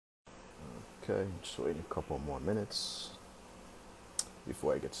Okay, just waiting a couple more minutes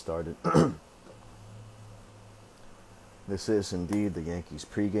before I get started. This is indeed the Yankees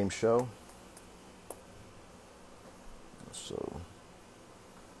pregame show. So,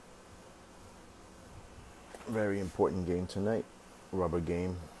 very important game tonight. Rubber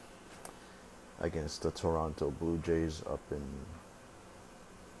game against the Toronto Blue Jays up in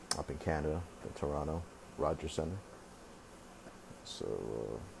Canada, the Toronto Rogers Center. So,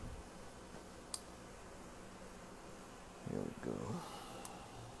 here we go.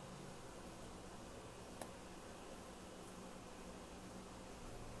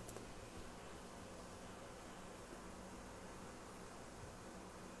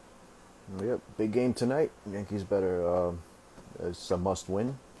 Yep, big game tonight. Yankees better. It's a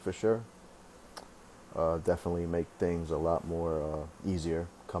must-win for sure. Definitely make things a lot more easier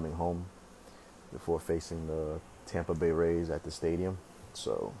coming home before facing the Tampa Bay Rays at the stadium.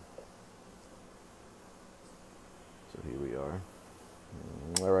 So here we are.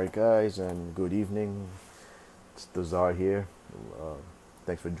 All right, guys, and good evening. It's the Czar here.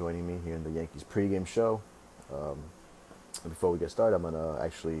 Thanks for joining me here in the Yankees pregame show. Before we get started, I'm gonna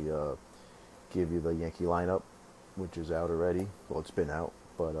actually give you the Yankee lineup, which is out already. Well, it's been out,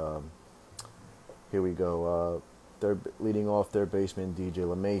 but here we go. Leading off, third baseman DJ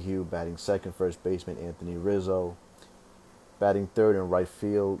LeMahieu. Batting second, first baseman Anthony Rizzo. Batting third in right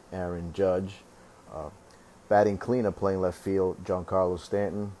field, Aaron Judge. Batting cleanup, playing left field, Giancarlo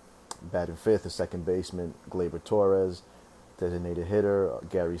Stanton. Batting fifth, the second baseman Gleyber Torres. Designated hitter,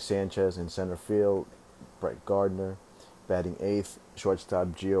 Gary Sanchez. In center field, Brett Gardner. Batting eighth, shortstop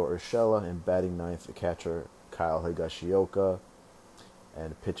Gio Urshela, and batting ninth, the catcher Kyle Higashioka.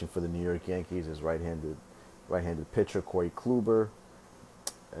 And pitching for the New York Yankees is right-handed pitcher Corey Kluber.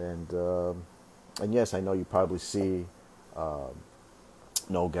 And yes, I know you probably see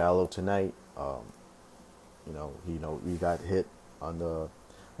No Gallo tonight. He got hit in the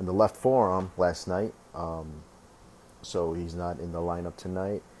left forearm last night, so he's not in the lineup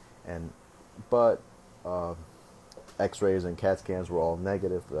tonight. But X-rays and CAT scans were all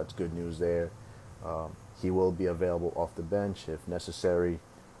negative. So that's good news there. He will be available off the bench if necessary.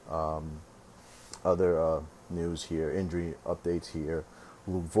 Other news here, injury updates here.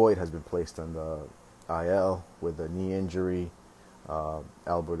 Luke Voit has been placed on the IL with a knee injury.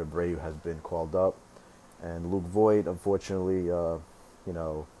 Albert Abreu has been called up. And Luke Voit, unfortunately,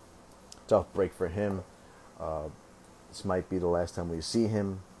 tough break for him. This might be the last time we see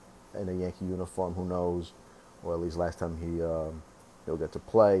him in a Yankee uniform. Who knows? Or at least last time he'll get to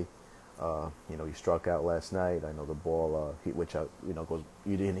play. He struck out last night. I know the ball, he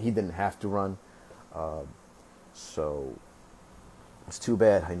didn't have to run. So it's too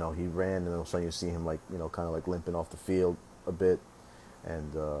bad. I know he ran, and all of a sudden you see him kind of limping off the field a bit.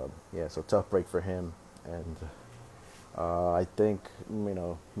 And so tough break for him. And I think,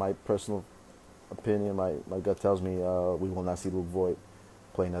 my personal opinion, my gut tells me we will not see Luke Voit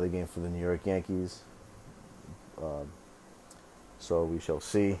play another game for the New York Yankees. So we shall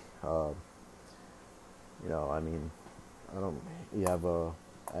see. You have a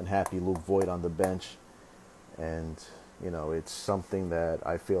unhappy Luke Voit on the bench, and it's something that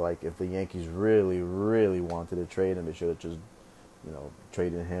I feel like if the Yankees really, really wanted to trade him, they should have just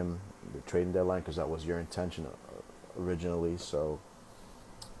traded him, the trading deadline, because that was your intention originally. So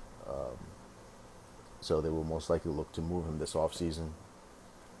they will most likely look to move him this offseason.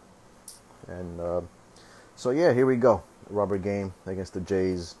 And here we go. Rubber game against the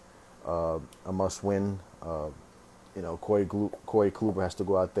Jays. A must-win. Corey Kluber has to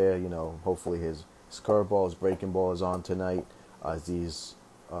go out there. Hopefully his curveball, his breaking ball is on tonight. As these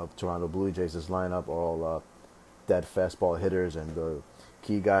Toronto Blue Jays, this lineup are all dead fastball hitters, and the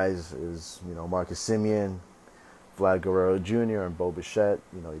key guys is Marcus Semien, Vlad Guerrero Jr., and Bo Bichette.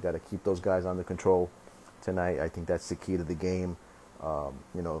 You got to keep those guys under control tonight. I think that's the key to the game.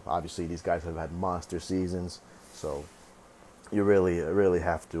 Obviously these guys have had monster seasons, so you really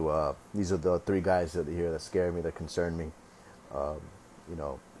have to. These are the three guys that are here that scare me, that concern me.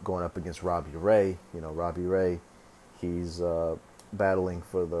 Going up against Robbie Ray. Robbie Ray, he's battling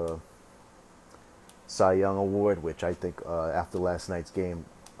for the Cy Young Award, which I think after last night's game,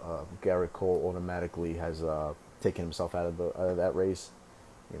 Garrett Cole automatically has taken himself out of that race.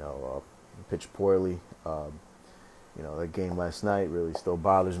 Pitched poorly. That game last night really still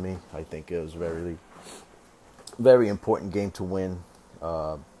bothers me. I think it was very, very important game to win.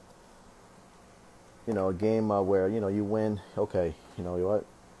 A game where you win. Okay, you know what?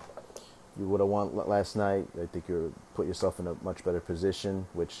 You would have won last night. I think you put yourself in a much better position,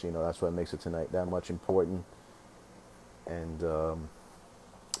 which that's what makes it tonight that much important. And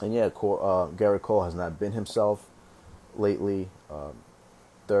And yeah, Garrett Cole has not been himself lately.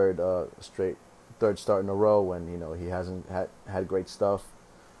 Third straight, third start in a row when he hasn't had great stuff.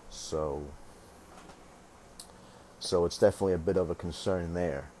 So it's definitely a bit of a concern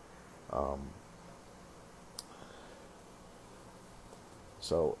there. Um,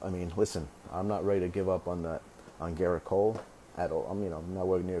 so I mean, listen, I'm not ready to give up on Garrett Cole at all. I'm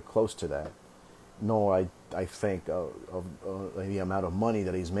nowhere near close to that. Nor I think of the amount of money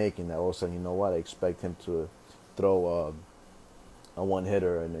that he's making. That all of a sudden, I expect him to throw a one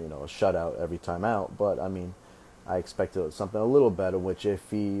hitter and a shutout every time out. But I mean, I expected something a little better. Which if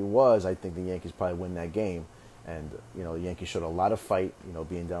he was, I think the Yankees probably win that game. And the Yankees showed a lot of fight.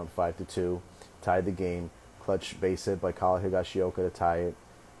 Being down 5-2, tied the game, clutch base hit by Kyle Higashioka to tie it,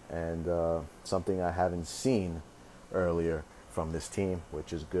 and something I haven't seen earlier from this team,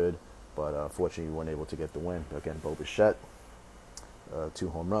 which is good. But fortunately, we weren't able to get the win. Again, Bo Bichette, 2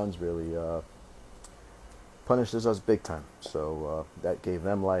 home runs, really punishes us big time. So that gave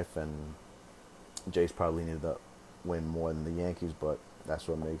them life, and Jays probably needed to win more than the Yankees, but that's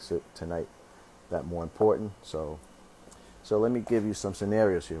what makes it tonight that more important. So let me give you some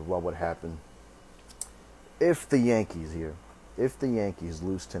scenarios here of what would happen if the Yankees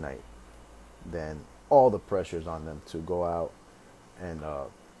lose tonight. Then all the pressure is on them to go out and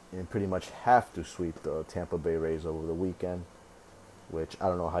pretty much have to sweep the Tampa Bay Rays over the weekend, which I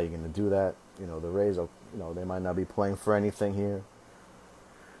don't know how you're going to do that. The Rays are, they might not be playing for anything here.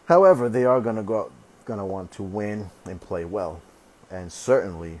 However, they are going to want to win and play well, and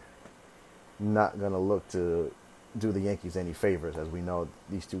certainly not going to look to do the Yankees any favors. As we know,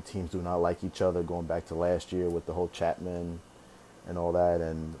 these two teams do not like each other, going back to last year with the whole Chapman and all that,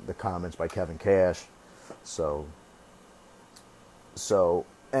 and the comments by Kevin Cash.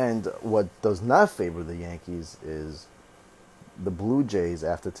 And what does not favor the Yankees is the Blue Jays,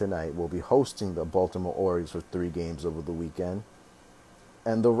 after tonight, will be hosting the Baltimore Orioles for 3 games over the weekend.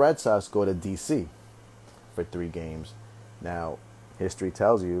 And the Red Sox go to D.C. for 3 games. Now, history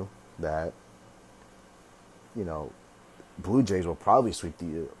tells you that, Blue Jays will probably sweep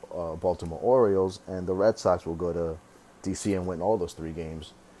the Baltimore Orioles, and the Red Sox will go to D.C. and win all those 3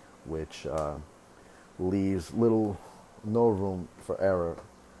 games, which leaves no room for error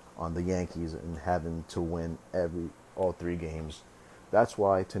on the Yankees in having to win all 3 games. That's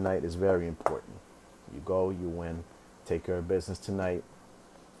why tonight is very important. You go, you win, take care of business tonight.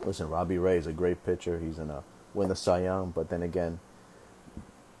 Listen, Robbie Ray is a great pitcher. He's gonna win the Cy Young, but then again,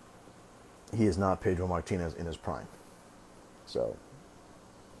 he is not Pedro Martinez in his prime. So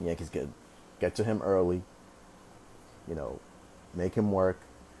Yankees get to him early. Make him work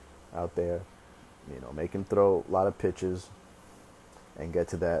out there. Make him throw a lot of pitches, and get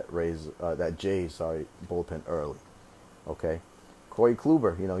to that Jays bullpen early. Okay, Corey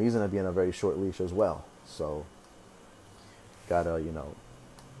Kluber, he's gonna be on a very short leash as well. So gotta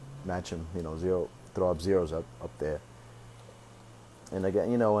match him. Throw up zeros up there. And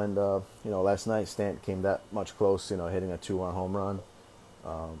again, last night Stanton came that much close, hitting a 2-run home run.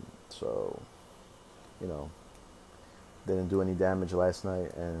 Didn't do any damage last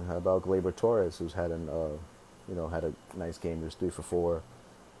night. And how about Gleyber Torres, who's had had a nice game. He was 3 for 4.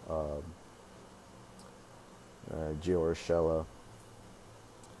 Gio Urshela,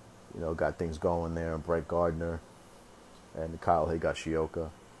 got things going there. And Brett Gardner and Kyle Higashioka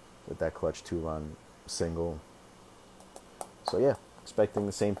with that clutch 2-run single. So yeah, expecting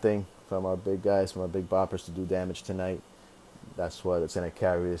the same thing from our big guys, from our big boppers to do damage tonight. That's what it's going to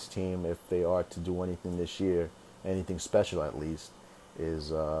carry this team if they are to do anything this year, anything special at least,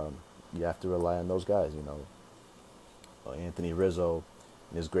 is you have to rely on those guys, Anthony Rizzo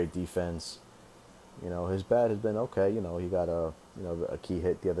and his great defense. His bat has been okay. He got a key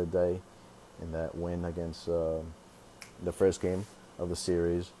hit the other day in that win against the first game of the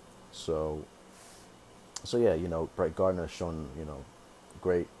series. So yeah, Brett Gardner has shown,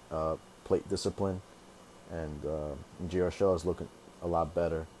 great plate discipline, and Gio Urshela is looking a lot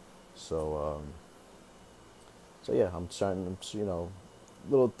better. So yeah, I'm starting,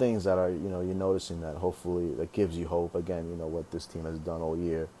 little things that are, you're noticing that hopefully that gives you hope. Again, what this team has done all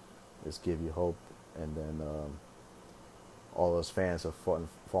year is give you hope, and then all those fans have fallen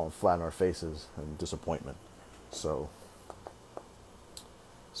flat on our faces in disappointment. So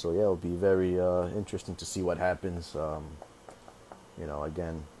yeah, it'll be very interesting to see what happens.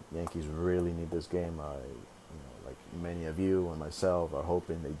 Again, Yankees really need this game. Like many of you and myself are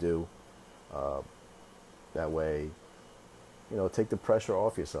hoping they do. That way, take the pressure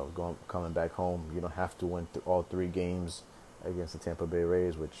off yourself. Coming back home, you don't have to win all 3 games against the Tampa Bay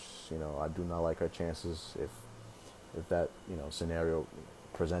Rays, which I do not like our chances if that scenario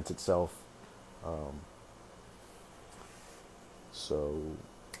presents itself. Um, so,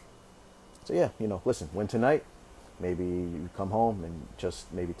 so yeah, listen, win tonight. Maybe you come home and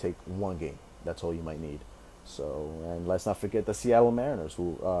just maybe take one game. That's all you might need. So, and let's not forget the Seattle Mariners,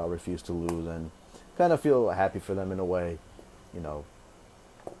 who refuse to lose, and kind of feel happy for them in a way. You know,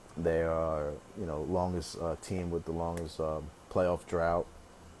 they are longest team with the longest playoff drought.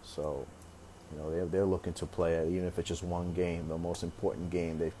 So, they're looking to play, even if it's just one game, the most important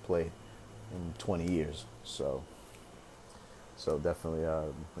game they've played in 20 years. So definitely, I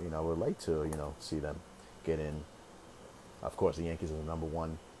would like to see them get in. Of course, the Yankees are the number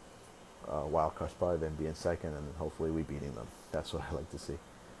one wild card spot, then being second, and hopefully we beating them. That's what I like to see.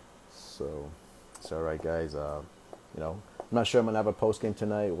 So, it's all right, guys. I'm not sure I'm gonna have a post game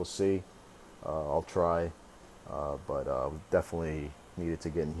tonight. We'll see. I'll try, but definitely needed to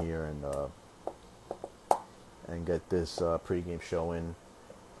get in here and get this pregame show in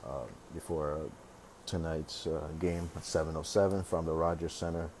before tonight's game at 7:07 from the Rogers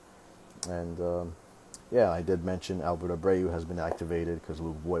Center. And yeah, I did mention Albert Abreu has been activated because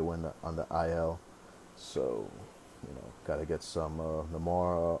Luke Voit went on the IL. So, got to get some. The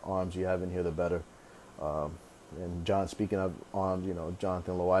more arms you have in here, the better. And John, speaking of arms,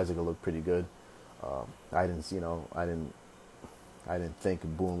 Jonathan Loizaga looked pretty good. I didn't think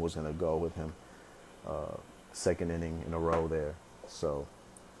Boone was gonna go with him. Second inning in a row there. So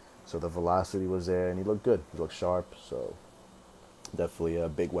the velocity was there, and he looked good. He looked sharp. So definitely a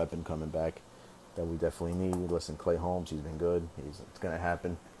big weapon coming back that we definitely need. Listen, Clay Holmes, he's been good. It's gonna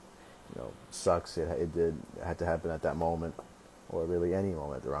happen. Sucks. It had to happen at that moment, or really any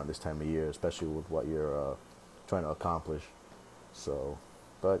moment around this time of year, especially with what you're trying to accomplish. So,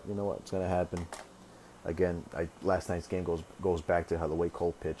 but you know what? It's gonna happen. Again, last night's game goes back to how the way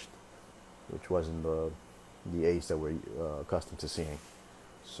Cole pitched, which wasn't the ace that we're accustomed to seeing.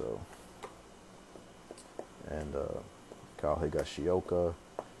 So, and Kyle Higashioka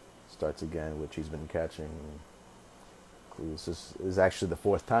starts again, which he's been catching. This is actually the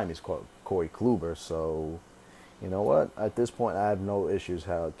fourth time he's caught Corey Kluber. So, you know what? At this point, I have no issues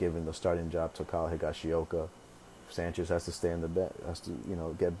giving the starting job to Kyle Higashioka. Sanchez has to stay in the bench, has to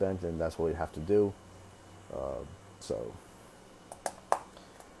get benched, and that's what we have to do. So,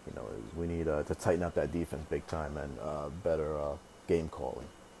 we need to tighten up that defense big time and better game calling.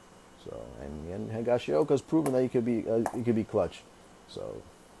 So, and Higashioka's proven that he could be clutch. So,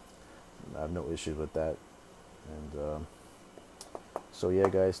 I have no issues with that. And so yeah,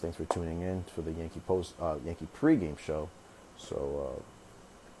 guys, thanks for tuning in for the Yankee pregame show. So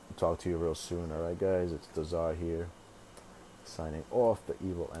talk to you real soon. All right, guys, it's Dazar here, signing off. The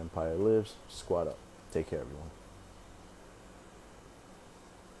evil empire lives. Squad up. Take care, everyone.